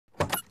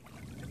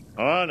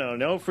Oh, no,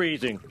 no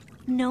freezing.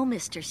 No,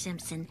 Mr.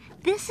 Simpson.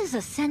 This is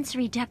a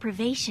sensory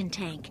deprivation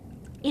tank.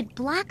 It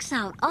blocks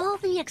out all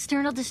the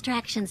external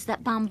distractions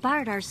that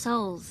bombard our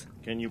souls.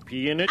 Can you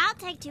pee in it? I'll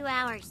take 2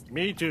 hours.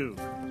 Me too.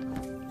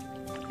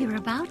 You're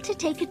about to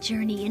take a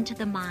journey into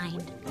the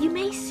mind. You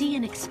may see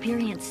and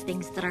experience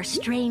things that are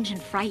strange and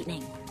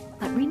frightening.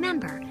 But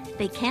remember,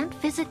 they can't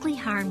physically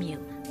harm you,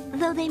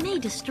 though they may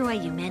destroy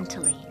you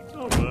mentally.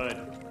 Oh,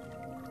 bud.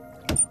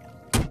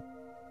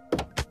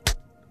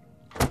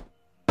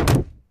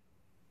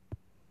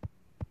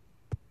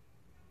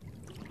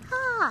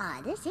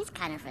 Ah, this is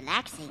kind of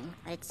relaxing,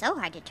 but it's so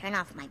hard to turn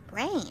off my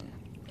brain.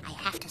 I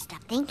have to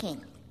stop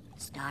thinking.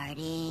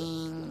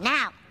 Starting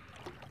now.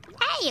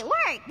 Hey, it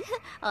worked!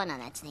 Oh, no,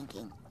 that's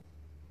thinking.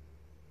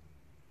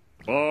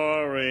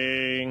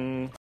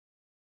 Boring.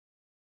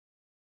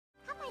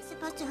 How am I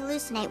supposed to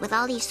hallucinate with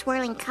all these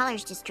swirling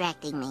colors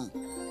distracting me?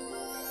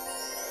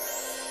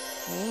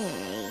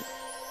 Hey.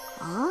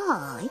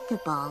 Oh, it's a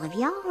ball of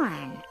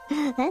yarn.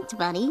 That's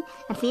funny.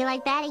 I feel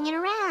like batting it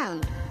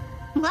around.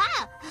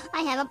 Wow,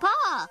 I have a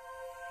paw.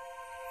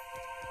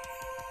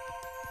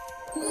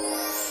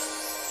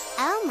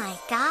 Oh my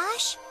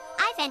gosh,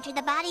 I've entered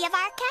the body of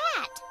our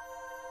cat.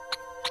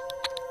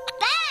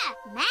 Ah,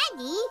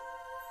 Maggie!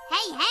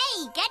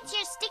 Hey, get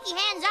your sticky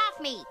hands off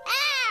me.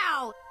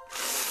 Ow!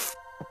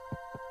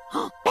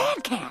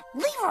 Bad cat,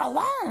 leave her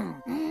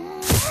alone.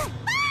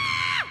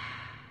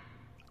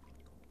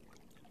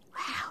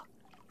 Wow,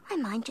 my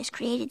mind just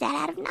created that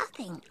out of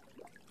nothing.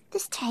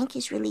 This tank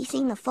is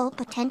releasing the full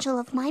potential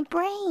of my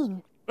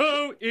brain.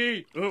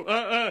 Ting,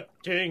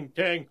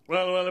 tang,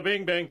 walla, walla,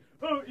 bing, bang.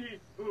 Walla,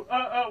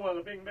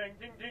 bing, bang,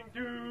 ting, ting,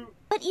 doo.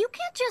 But you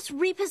can't just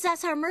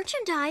repossess our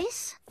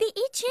merchandise. The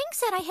I Ching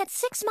said I had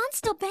 6 months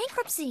till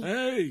bankruptcy.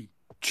 Hey,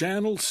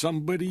 channel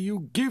somebody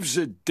who gives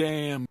a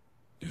damn.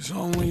 There's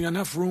only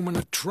enough room in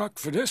the truck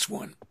for this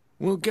one.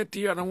 We'll get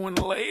the other one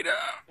later.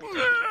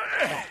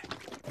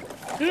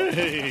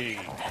 Hey,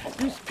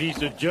 this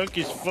piece of junk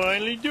is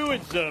finally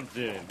doing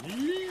something.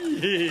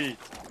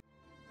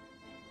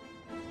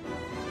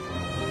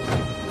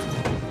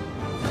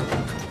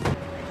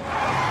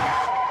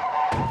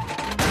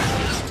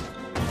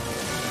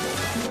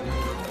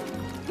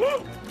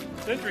 Whoa!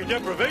 Sensory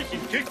deprivation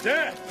kicks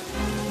ass.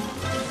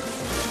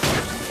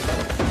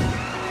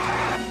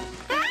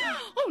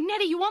 Oh,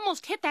 Nettie, you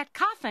almost hit that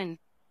coffin.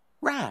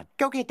 Rod,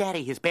 go get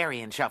Daddy his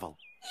burying shovel.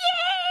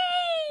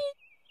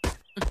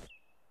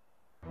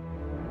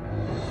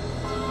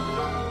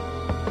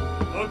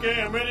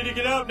 Okay, I'm ready to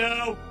get out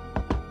now.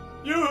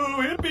 You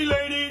hippie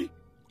lady!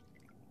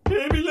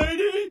 Hippie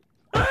lady!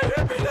 Hey,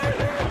 hippie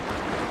lady!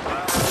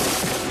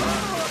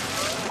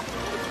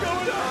 What's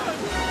going on?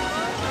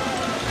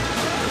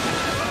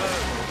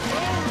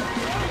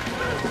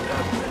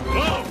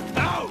 Oh!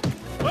 Ow!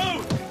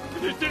 Oh!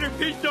 This inner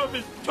piece stuff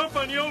is tough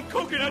on the old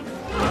coconut.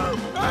 Oh!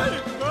 Hey!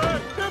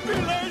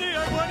 Hippie lady! I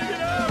want to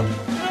get out!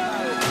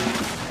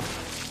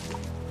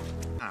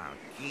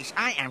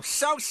 I am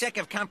so sick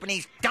of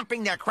companies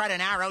dumping their crud in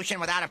our ocean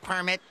without a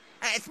permit.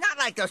 It's not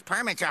like those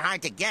permits are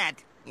hard to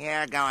get.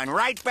 You're going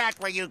right back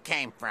where you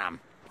came from.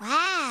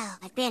 Wow,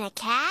 I've been a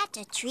cat,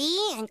 a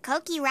tree, and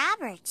Cokie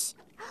Roberts.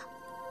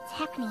 It's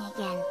happening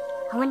again.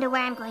 I wonder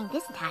where I'm going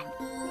this time.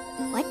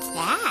 What's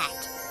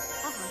that?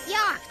 Oh,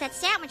 yuck, that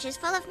sandwich is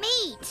full of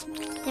meat.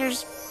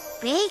 There's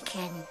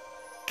bacon.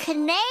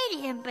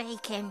 Canadian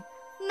bacon.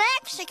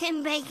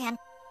 Mexican bacon.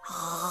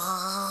 Oh,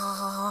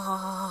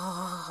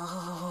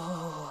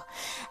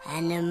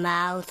 and a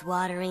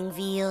mouth-watering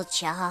veal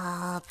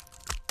chop.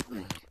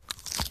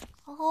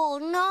 Oh,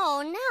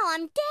 no, now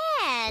I'm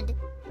dead.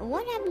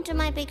 What happened to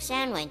my big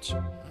sandwich?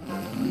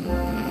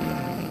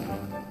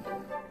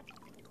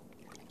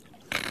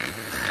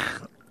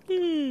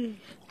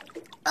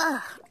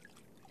 Ugh.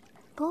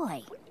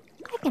 Boy,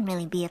 I can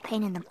really be a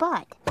pain in the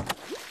butt.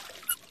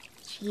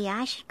 Gee,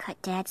 I should cut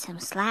Dad some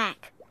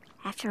slack.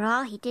 After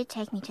all, he did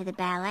take me to the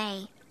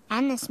ballet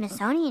and the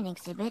Smithsonian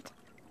exhibit.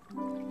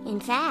 In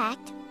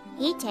fact,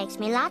 he takes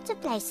me lots of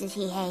places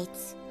he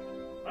hates.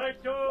 I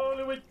told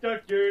the witch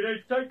doctor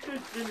there's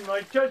tightness in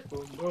my chest.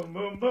 Boom, boom,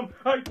 boom, boom.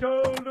 I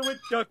told the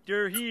witch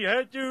doctor he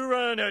had to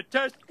run a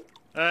test.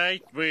 Hi,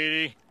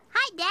 sweetie.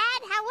 Hi,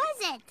 Dad. How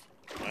was it?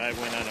 I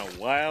went on a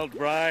wild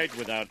ride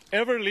without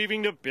ever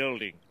leaving the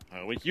building.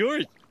 How was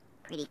yours?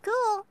 Pretty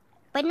cool.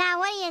 But now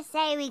what do you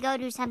say we go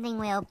do something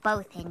we'll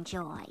both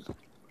enjoy?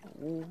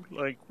 Oh,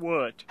 like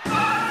what?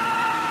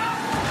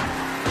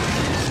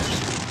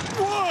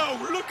 Whoa,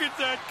 look at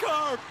that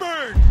car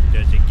burn!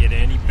 Does it get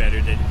any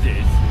better than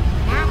this?